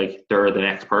me to be like they're the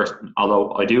next person.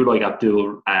 Although I do like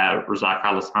Abdul Razak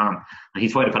Al Hassan, and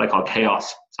he's fighting a fella called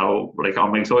Chaos. So like,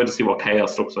 I'm excited to see what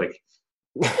Chaos looks like.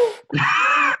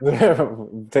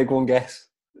 Take one guess.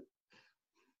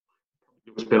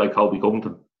 It was a bit like Colby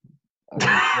Covington.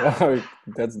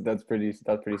 That's pretty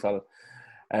solid.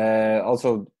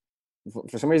 Also,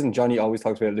 for some reason, Johnny always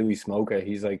talks about Louis Smoker.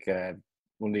 He's like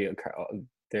one of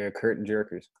the curtain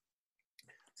jerkers.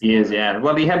 He is, yeah.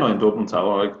 Well, he headlined Dublin,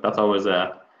 so that's always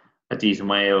a decent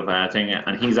way of thing.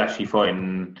 And he's actually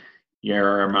fighting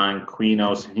your man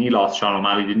Quinos. He lost Sean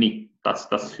O'Malley, didn't he?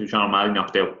 That's who Sean O'Malley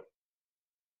knocked out.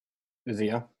 Is he?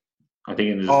 Yeah. I think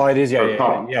in his it is.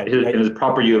 Yeah, in his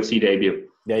proper UFC debut.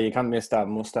 Yeah, you can't miss that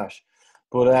mustache.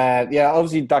 But yeah,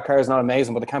 obviously that card is not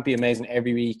amazing, but it can't be amazing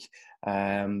every week.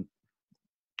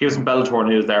 Give some Bellator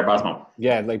news there, Basmo.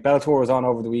 Yeah, like Bellator was on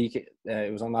over the week.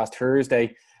 It was on last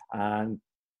Thursday, and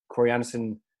Corey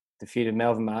Anderson defeated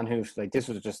Melvin Manhoef. Like, this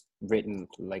was just written,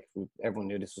 like, everyone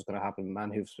knew this was going to happen.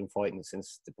 Manhoef's been fighting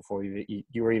since before you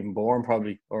were even born,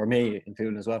 probably, or me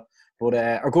including as well. But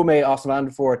our good mate Austin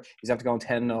Vanderford, he's after going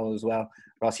 10-0 as well.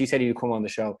 Ross, he said he'd come on the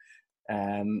show.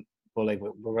 But like,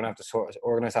 we're going to have to sort of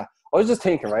organise that. I was just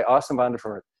thinking, right, Austin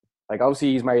Vanderford, like,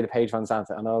 obviously he's married to Paige Van Zant,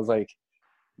 and I was like,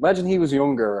 imagine he was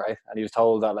younger, right, and he was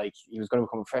told that like he was going to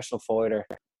become a professional fighter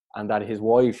and that his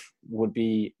wife would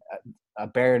be a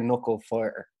bare knuckle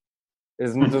fighter.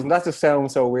 Doesn't that just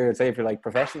sound so weird? Say if you're like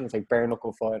professional, it's like bare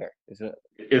knuckle fighter. Is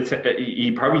it?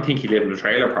 You probably think he lived in a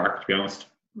trailer park, to be honest.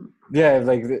 Yeah,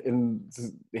 like in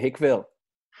Hickville.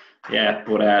 Yeah,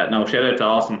 but no, shout out to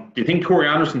Austin. Do you think Corey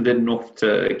Anderson did enough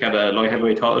to get a light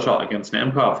heavyweight title shot against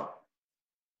Nemkov?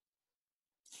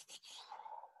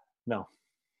 No.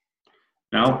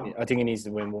 No? I think he needs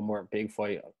to win one more big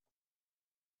fight.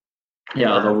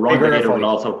 Yeah, although Ryan Bader would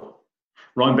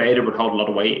hold a lot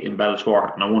of weight in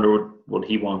Bellator, and I wonder would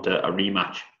he want a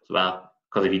rematch as well?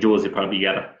 Because if he does, he'll probably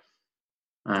get it.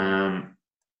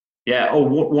 Yeah. Oh,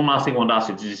 one last thing I wanted to ask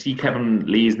you: did you see Kevin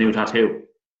Lee's new tattoo?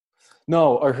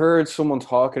 No, I heard someone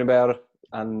talking about it,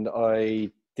 and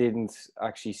I didn't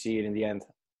actually see it in the end.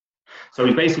 So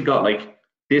he's basically got like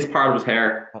this part of his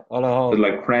hair, with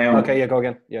like crown. Okay, yeah, go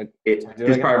again. Yeah,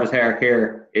 this part of his hair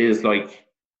here is like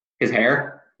his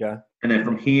hair. Yeah. And then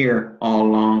from here all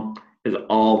along is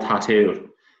all tattooed,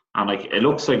 and like it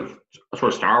looks like a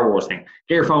sort of Star Wars thing.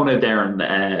 Get your phone out there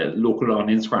and look it on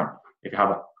Instagram if you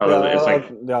have it.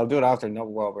 I'll do it after. Not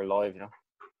while we're live, you know.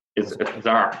 It's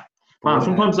bizarre. Man,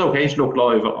 sometimes it's okay to look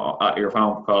live at your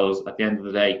phone because at the end of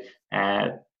the day,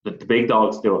 the big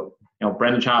dogs do it. You know,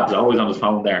 Brendan Schaub is always on his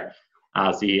phone there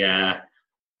as he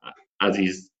as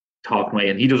he's talking away,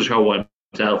 and he does a show by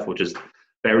himself, which is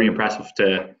very impressive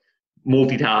to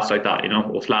multitask like that.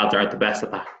 Us lads aren't the best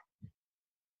at that.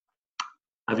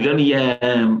 Have you got any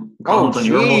comments on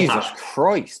your mustache? Jesus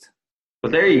Christ!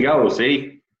 But there you go.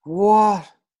 See what?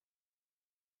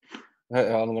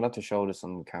 I'm gonna have to show this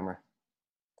on camera.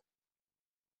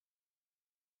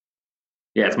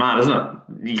 Yeah, it's mad, isn't it?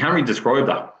 You can't really describe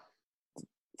that.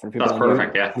 That's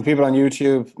perfect, yeah. For people on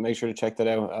YouTube, make sure to check that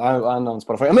out. And on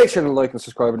Spotify. And make sure to like and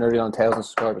subscribe. Nearly on 1,000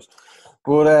 subscribers.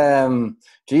 But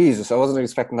Jesus, I wasn't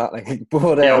expecting that.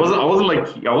 But yeah, I wasn't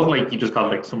like you just got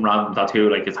like some random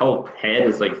tattoo. Like his whole head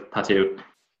is like tattoo.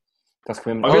 That's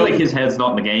commitment. I feel like his head's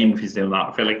not in the game if he's doing that.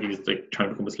 I feel like he's like trying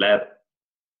to become a celeb.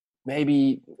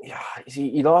 Maybe, yeah.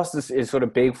 He lost his sort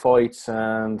of big fights,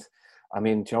 and I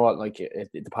mean, do you know what? Like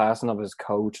the passing of his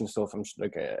coach and stuff. I'm just,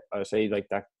 like, I say like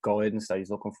that guidance that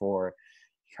he's looking for.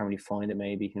 You can't really find it.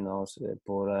 Maybe, who knows?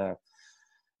 But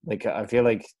like I feel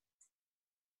like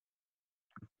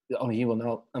only he will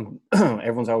know.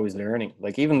 Everyone's always learning.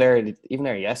 Like even there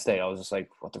yesterday, I was just like,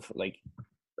 what the like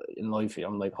in life?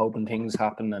 I'm like hoping things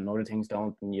happen and other things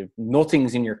don't, and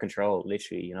nothing's in your control.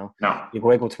 Literally, No. You can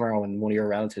wake up tomorrow and one of your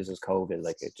relatives is COVID.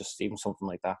 Like it just even something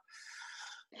like that.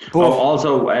 But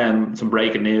also, some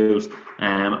breaking news.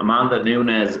 Amanda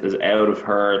Nunes is out of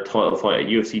her title fight at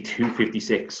UFC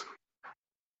 256.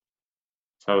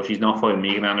 So she's not fighting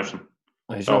Megan Anderson.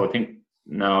 So I think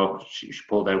no, she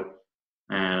pulled out.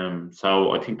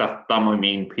 So I think that might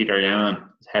mean Peter Yan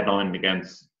is headlining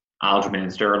against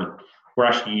Aljamain Sterling. We're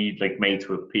actually like mates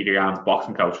with Peter Yan's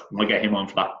boxing coach. We might get him on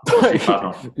for that.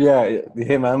 Yeah,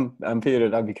 him and Peter,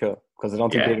 that'd be cool because I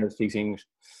don't think Peter speaks English.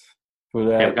 But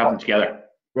we got them together.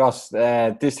 Ross,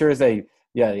 this Thursday,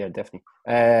 yeah, definitely.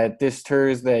 This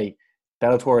Thursday,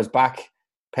 Bellator is back.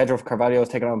 Pedro Carvalho is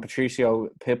taking on Patricio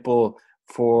Pitbull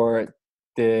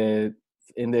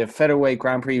in the featherweight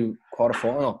Grand Prix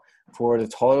quarterfinal for the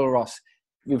title. Ross,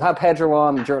 we've had Pedro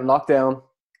on during lockdown.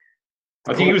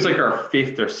 I think he was like our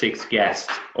 5th or 6th guest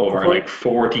over like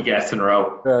 40 guests in a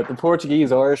row. The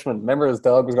Portuguese Irishman. Remember his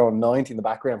dog was going 90 in the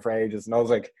background for ages, and I was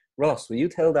like, Ross, will you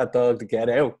tell that dog to get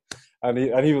out? And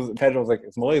Pedro was like,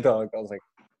 it's my dog. I was like,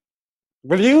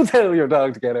 will you tell your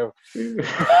dog to get out? One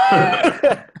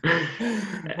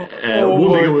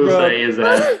thing I will say is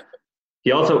that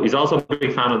he's also a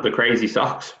big fan of the crazy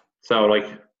socks. So like,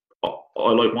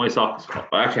 I like my socks.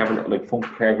 I actually have a like funky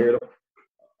pair here.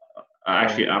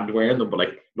 I'm wearing them, but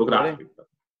like, look at that.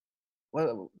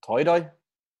 Well, tie dye.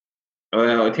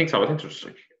 I think so. I think there's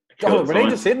like. Were they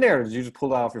just sitting there, or did you just pull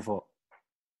that off your foot?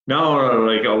 No,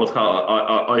 like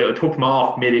I took them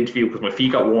off mid-interview because my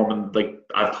feet got warm and like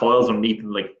I have tiles underneath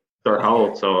and like they're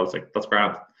cold, so I was like, that's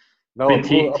grand. No,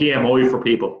 TMI for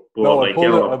people. But, no,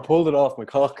 I pulled it off my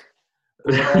cock.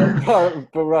 But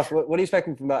Ross, what are you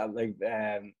expecting from that? Like,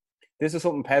 this is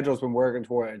something Pedro's been working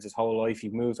towards his whole life. He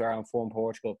moves around from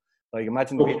Portugal. Like,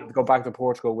 imagine being able to go back to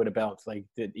Portugal with a belt. Like,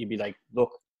 he'd be like, look,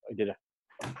 I did it.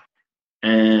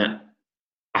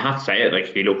 I have to say it, like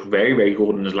he looked very, very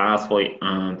good in his last fight,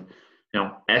 and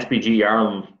SBG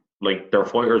Ireland, like their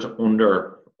fighters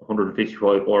under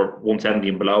 155 or 170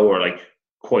 and below are like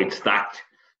quite stacked.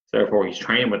 So therefore, he's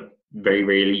training with very,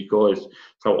 very elite guys.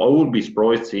 So I wouldn't be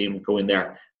surprised to see him go in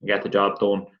there and get the job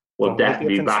done. We'll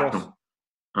definitely be back him.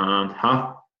 And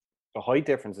the height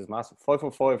difference is massive.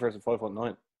 5'5" versus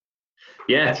 5'9".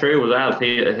 Yeah, true as well.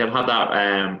 He'll have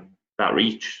that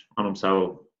reach on him.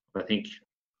 So I think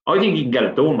he can get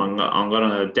it done. I'm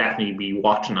gonna definitely be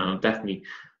watching and I'll definitely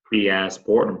be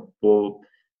supporting him. But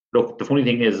look, the funny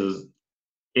thing is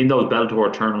in those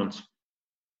Bellator tournaments,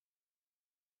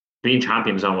 being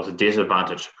champion is almost a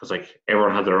disadvantage because like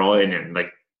everyone has their eye on it and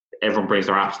like everyone brings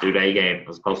their absolute A game,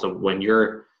 as opposed to when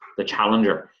you're the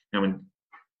challenger. I'm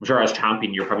sure as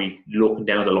champion you're probably looking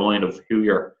down the line of who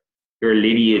your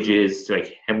lineage is,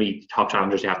 like how many top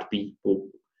challengers you have to beat. But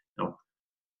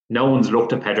no one's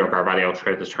looked at Pedro Carvalho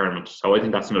throughout this tournament, so I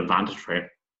think that's an advantage for him.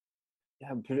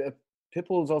 Yeah,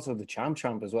 Pitbull's also the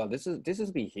champ as well. This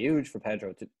is be huge for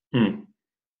Pedro.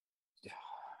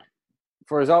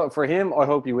 For him, I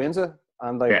hope he wins it,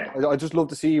 and like I just love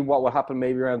to see what will happen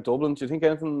maybe around Dublin. Do you think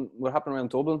anything will happen around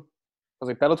Dublin? Because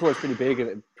like Bellator is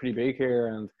pretty big here,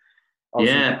 and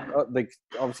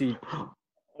obviously,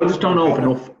 I just don't know if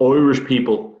enough Irish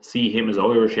people see him as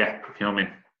Irish yet. If you know what I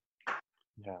mean.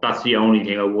 Yeah. That's the only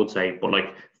thing I would say. But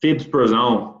like Fibs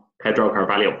Brazon, Pedro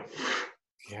Carvalho.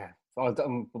 Yeah,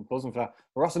 I'm buzzing for that.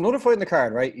 Ross, another fight in the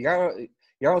card, right?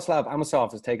 Yaroslav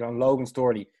Amosov is taking on Logan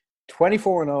Storley,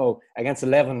 24-0 against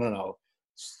 11-0.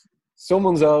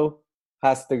 Someone's O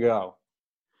has to go.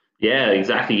 Yeah,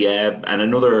 exactly. Yeah, and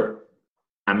another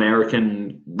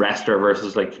American wrestler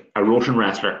versus like a Russian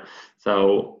wrestler.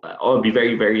 So I'll be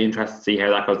very, very interested to see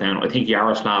how that goes down. I think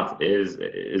Yaroslav is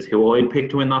who I'd pick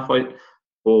to win that fight.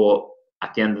 But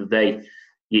at the end of the day,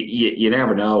 you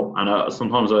never know. And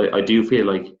sometimes I do feel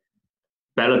like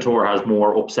Bellator has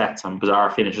more upsets and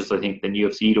bizarre finishes, I think, than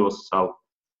UFC does. So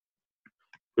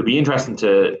it'd be interesting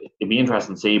to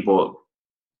see. But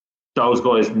those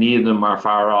guys, neither of them are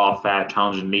far off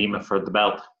challenging Lima for the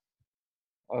belt.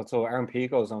 Also, Aaron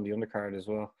Pico's on the undercard as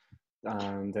well.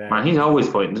 And man, he's always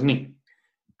fighting, isn't he?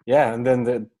 Yeah, and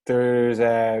then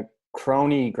there's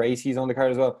Crony Gracie's on the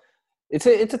card as well. It's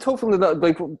a tough one.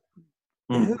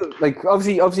 Like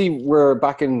obviously we're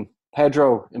backing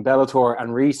Pedro in Bellator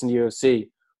and Reese in the UFC,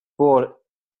 but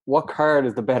what card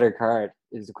is the better card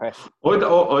is the question.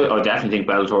 I definitely think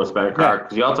Bellator is a better card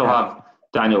because you also have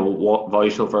Daniel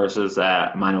Weichel versus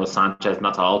Manuel Sanchez, and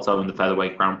that's also in the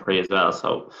featherweight Grand Prix as well.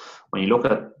 So when you look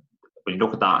at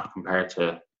that compared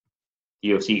to the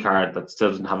UFC card that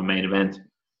still doesn't have a main event,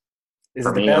 is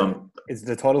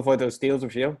the title fight that steals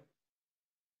of you?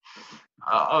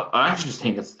 I actually just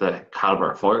think it's the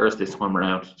caliber of fighters this time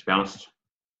around. To be honest,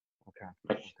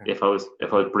 if I was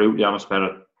brutally honest about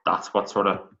it, that's what sort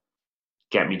of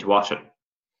get me to watch it.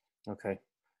 Okay,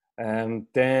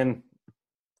 then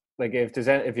like if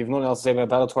you've nothing else to say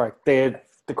about Bellator,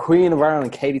 the Queen of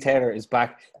Ireland, Katie Taylor, is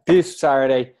back this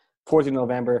Saturday, 14th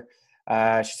November.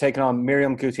 She's taking on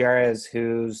Miriam Gutierrez,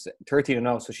 who's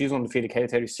 13-0, so she's undefeated. Katie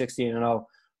Taylor's 16-0.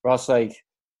 Ross, like,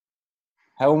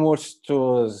 how much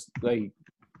do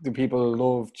people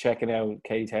love checking out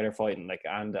Katie Taylor fighting, like,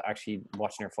 and actually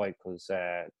watching her fight? Because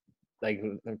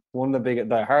one of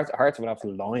the hearts of an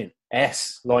absolute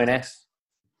lioness.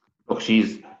 Look,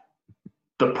 she's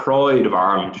the pride of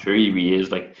Ireland. She really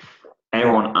is. Like,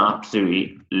 everyone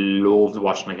absolutely loves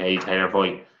watching the Katie Taylor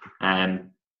fight, and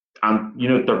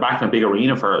they're back in a big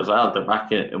arena for her as well. They're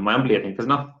back in Wembley, I think,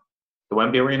 isn't it? The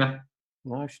Wembley Arena.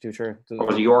 No, actually, too sure. Or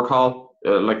was it York Hall?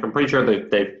 I'm pretty sure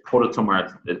they put it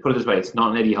somewhere. Put it this way: it's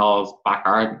not in Eddie Hall's back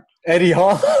garden. Eddie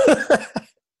Hall.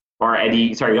 Or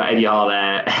Eddie. Sorry, not Eddie Hall.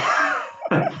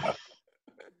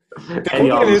 Eddie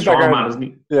Hall is a strong man, isn't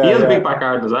he? Yeah, he has a big back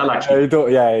garden as well, actually.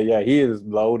 He is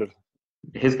loaded.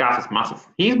 His gaff is massive.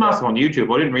 He's massive on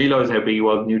YouTube. I didn't realise how big he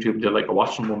was on YouTube until I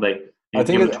watched him one day. I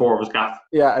think it's a tour of his gaff.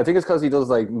 Yeah, I think it's because he does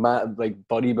like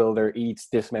bodybuilder eats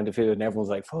this amount of food, and everyone's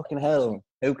like, "Fucking hell,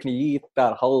 how can you eat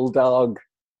that whole dog?"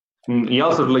 He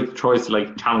also tries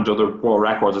to challenge other world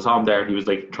records. I saw him there. He was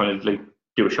trying to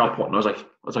do a shot put, and I was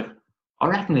like, I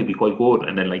reckon he'd be quite good.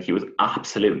 And then he was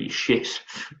absolutely shit.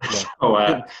 Yeah.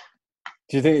 So,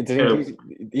 do you think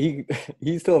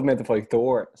he still meant to fight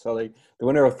Thor? So the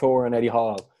winner of Thor and Eddie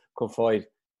Hall could fight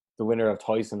the winner of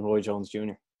Tyson Roy Jones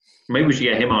Jr. Maybe we should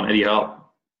get him on, Eddie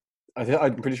Hall.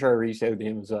 I'm pretty sure I reached out to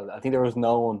him as well. I think there was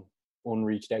no one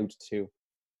reached out to.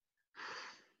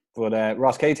 But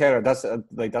Ross, Katie Taylor, that's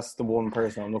the one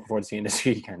person I'm looking forward to seeing this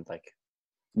weekend.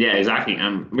 Yeah, exactly.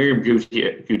 And Miriam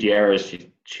Gutierrez,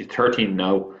 she's 13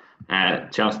 now.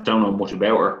 Just don't know much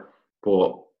about her,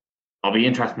 but I'll be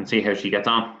interested to see how she gets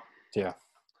on. Yeah.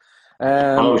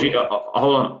 Hold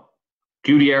on.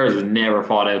 Gutierrez has never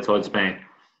fought outside Spain,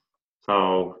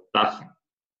 so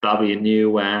that'll be a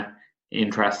new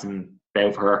interesting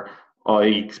bout for her. I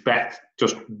expect,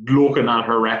 just looking at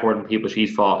her record and people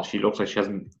she's fought, she looks like she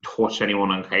hasn't touched anyone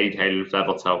on Katie Taylor's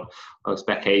level. So I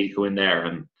expect Katie to go in there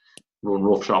and run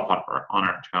rough shop on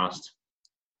her, to be honest.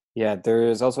 Yeah,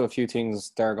 there's also a few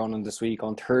things that are going on this week.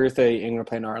 On Thursday, England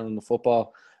playing Ireland in the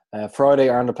football. Friday,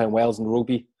 Ireland are playing Wales in the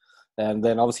rugby. And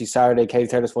then obviously Saturday, Katie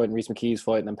Taylor's fighting, Reece McKee's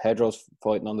fighting, and Pedro's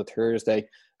fighting on the Thursday.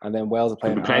 And then Wales are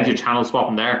playing There'll be plenty of channel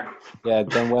swapping there. Yeah,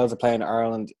 then Wales are playing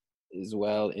Ireland as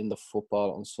well in the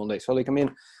football on Sunday. So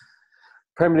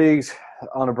Premier League's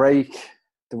on a break.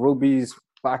 The rugby's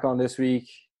back on this week.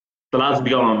 The lads will be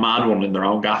going on a mad one in their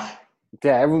own gaff.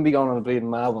 Yeah, everyone will be going on a bleeding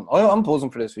mad one. I'm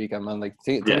buzzing for this weekend, man.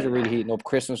 Things are really heating up.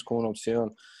 Christmas coming up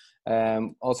soon.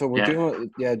 Also, we're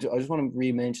doing. Yeah, I just want to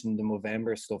re-mention the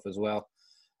Movember stuff as well.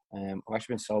 I've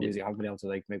actually been so busy. I haven't been able to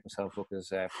make myself look as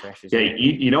fresh as. Yeah,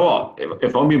 you know what?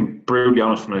 If I'm being brutally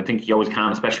honest, and I think you always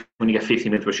can, especially when you get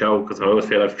 15 minutes of a show, because I always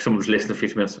feel like if someone's listening to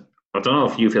 50 minutes, I don't know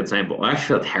if you feel the same, but I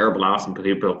actually feel terrible asking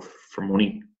people for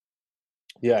money.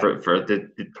 Yeah. For the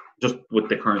just with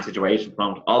the current situation.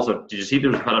 Also, did you see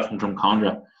there was a fella from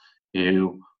Drumcondra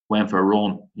who went for a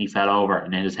run, and he fell over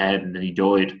and hit his head, and then he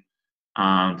died,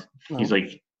 and he's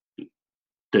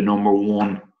the number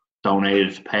one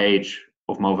donated page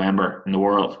of Movember in the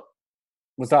world.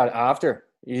 Was that after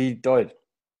he died?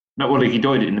 No, well, he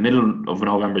died in the middle of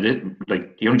November.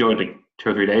 He only died 2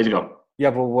 or 3 days ago.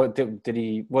 Yeah, but what did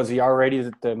he? Was he already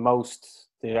the most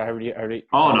Did I already?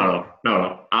 Oh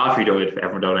no. After he died,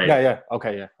 everyone donated. Yeah.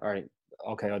 Okay, yeah. All right.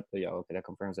 Okay, okay, that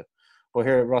confirms it. But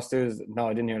here, Ross, no,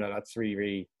 I didn't hear that. That's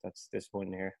really, that's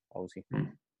disappointing here, obviously.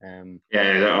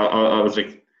 I was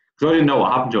like, because I didn't know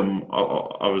what happened to him.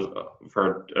 I was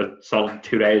for a solid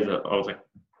 2 days. I was like,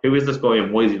 who is this guy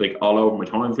and why is he like all over my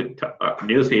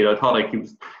newsfeed? I thought like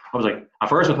I was like, at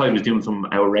first I thought he was doing some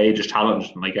outrageous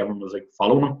challenge and like everyone was like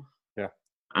following him. Yeah.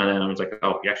 And then I was like,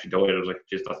 oh, he actually died. I was like,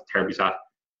 just that's terribly sad.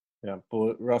 Yeah,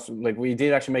 but Ross, like we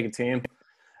did actually make a team.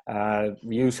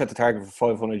 You set the target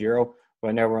for €500,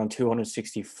 but now we're on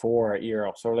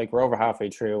 €264. So like we're over halfway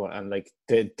through, and like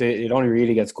it only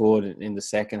really gets good in the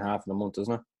second half of the month,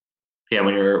 doesn't it? Yeah,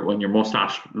 when your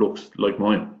mustache looks like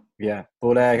mine. Yeah,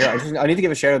 but here I need to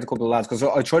give a shout out to a couple of lads because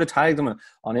I tried to tag them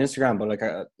on Instagram, but like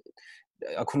I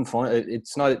couldn't find it.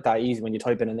 It's not that easy when you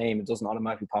type in a name; it doesn't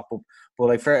automatically pop up. But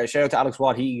like, shout out to Alex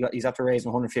Watt. He's after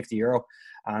raising €150,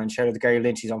 and shout out to Gary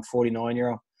Lynch. He's on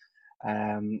 €49.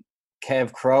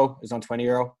 Kev Crow is on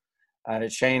 €20.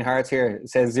 Shane Hart here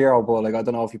says 0, but like I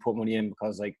don't know if you put money in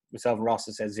because like myself and Ross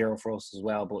says 0 for us as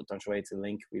well. But don't show it to the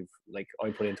link. I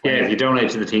put in 20. Yeah, if you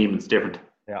donate to the team, it's different.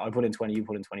 Yeah, I put in 20. You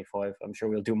put in 25. I'm sure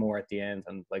we'll do more at the end,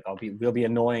 and like we'll be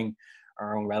annoying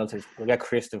our own relatives. We'll get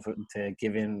Chris to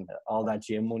give in all that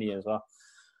gym money as well.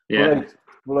 Yeah.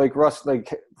 But like Ross, like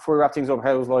before we wrap things up,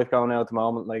 how's life going now at the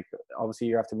moment? Like obviously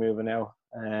you're after moving now.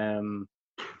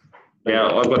 Yeah,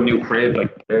 I've got a new crib.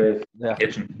 Like there's the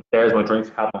kitchen. There's my drinks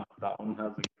cabinet. That one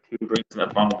has like 2 drinks in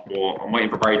it. I'm waiting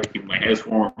for Barry to keep my house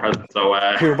warm. So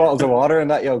 2 bottles of water in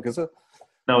that yoke, is it?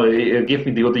 No, it'll give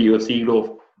me the other UFC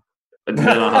glove. And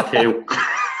then I'll have 2.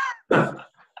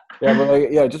 Yeah, but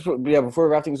like, before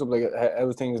we wrap things up, like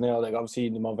how things now? Like obviously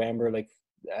in November, like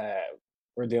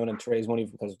we're doing it to raise money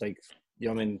because like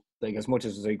I mean, like as much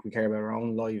as like we care about our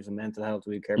own lives and mental health,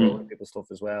 we care about other people's stuff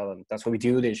as well, and that's why we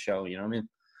do this show. You know what I mean?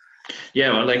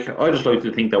 Yeah, well, like I just like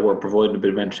to think that we're providing a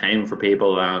bit of entertainment for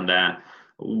people, and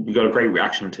we got a great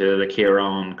reaction to the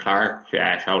Kieran Clark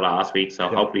show last week. So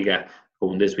hopefully get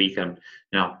going this week, and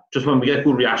just when we get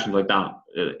good reactions like that,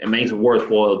 it makes it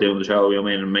worthwhile doing the show. You know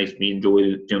what I mean? It makes me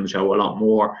enjoy doing the show a lot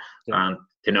more, and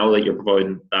to know that you're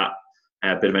providing that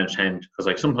bit of entertainment. Because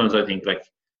like sometimes I think like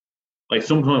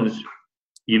sometimes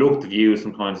you look at the views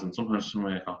sometimes, and sometimes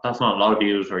somebody like, oh, that's not a lot of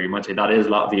views, or you might say that is a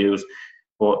lot of views,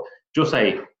 but just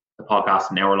say the podcast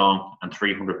an hour long and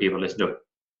 300 people listen to it.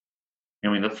 I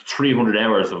mean, that's 300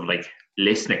 hours of like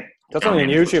listening. That's only on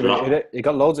YouTube. It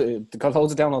got loads of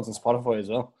downloads on Spotify as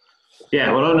well.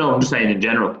 Yeah, well, I know. I'm just saying in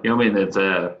general. You know what I mean?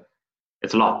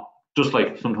 It's a lot. Just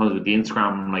like sometimes with the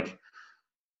Instagram, like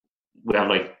we have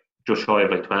like just shy of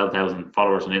like 12,000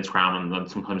 followers on Instagram, and then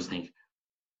sometimes think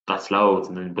that's loads,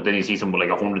 but then you see someone with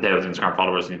like 100,000 Instagram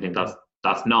followers, and you think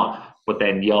that's not. But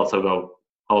then you also go,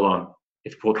 hold on.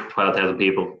 If you put 12,000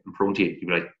 people in front of you, you'd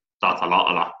be like, that's a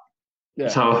lot. Yeah.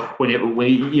 So when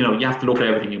you have to look at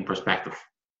everything in perspective.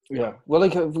 Yeah. Well,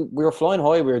 like we were flying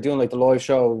high. We were doing like the live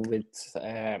show with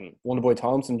Wonderboy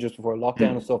Thompson just before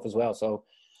lockdown and stuff as well. So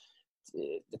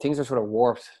things are sort of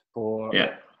warped. But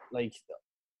like,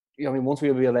 I mean, once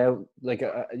we'll be allowed, like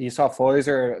you saw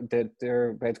Pfizer that they're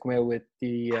about to come out with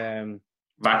the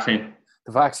vaccine.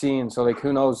 The vaccine. So like,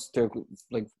 who knows?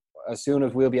 Like, as soon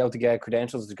as we'll be able to get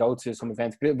credentials to go to some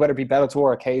events, whether it be Bellator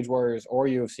or Cage Warriors or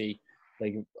UFC,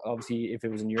 like obviously if it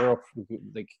was in Europe,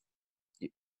 like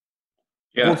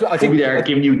I think they're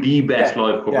giving you the best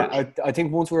live coverage. Yeah, I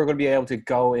think once we're going to be able to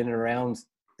go in and around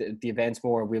the events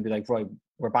more, we'll be like, right,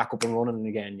 we're back up and running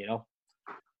again. You know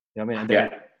what I mean?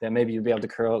 And then maybe you'll be able to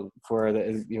curl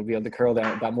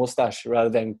that mustache rather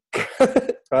than curl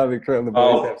the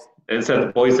biceps. Instead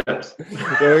of biceps.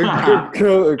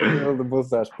 curl the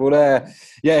mustache. But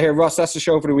here, Ross, that's the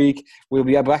show for the week. We'll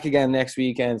be back again next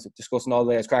weekend discussing all the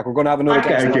latest crack. We're going to have another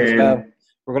guest on as well.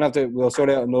 We're going to we'll sort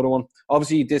out another one.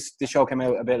 Obviously, this show came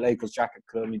out a bit late because Jack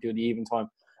could only do the even time,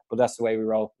 but that's the way we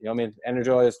roll. You know what I mean?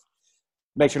 Energized.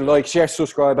 Make sure to like, share,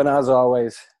 subscribe, and as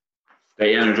always,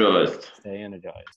 stay energized. Stay energized.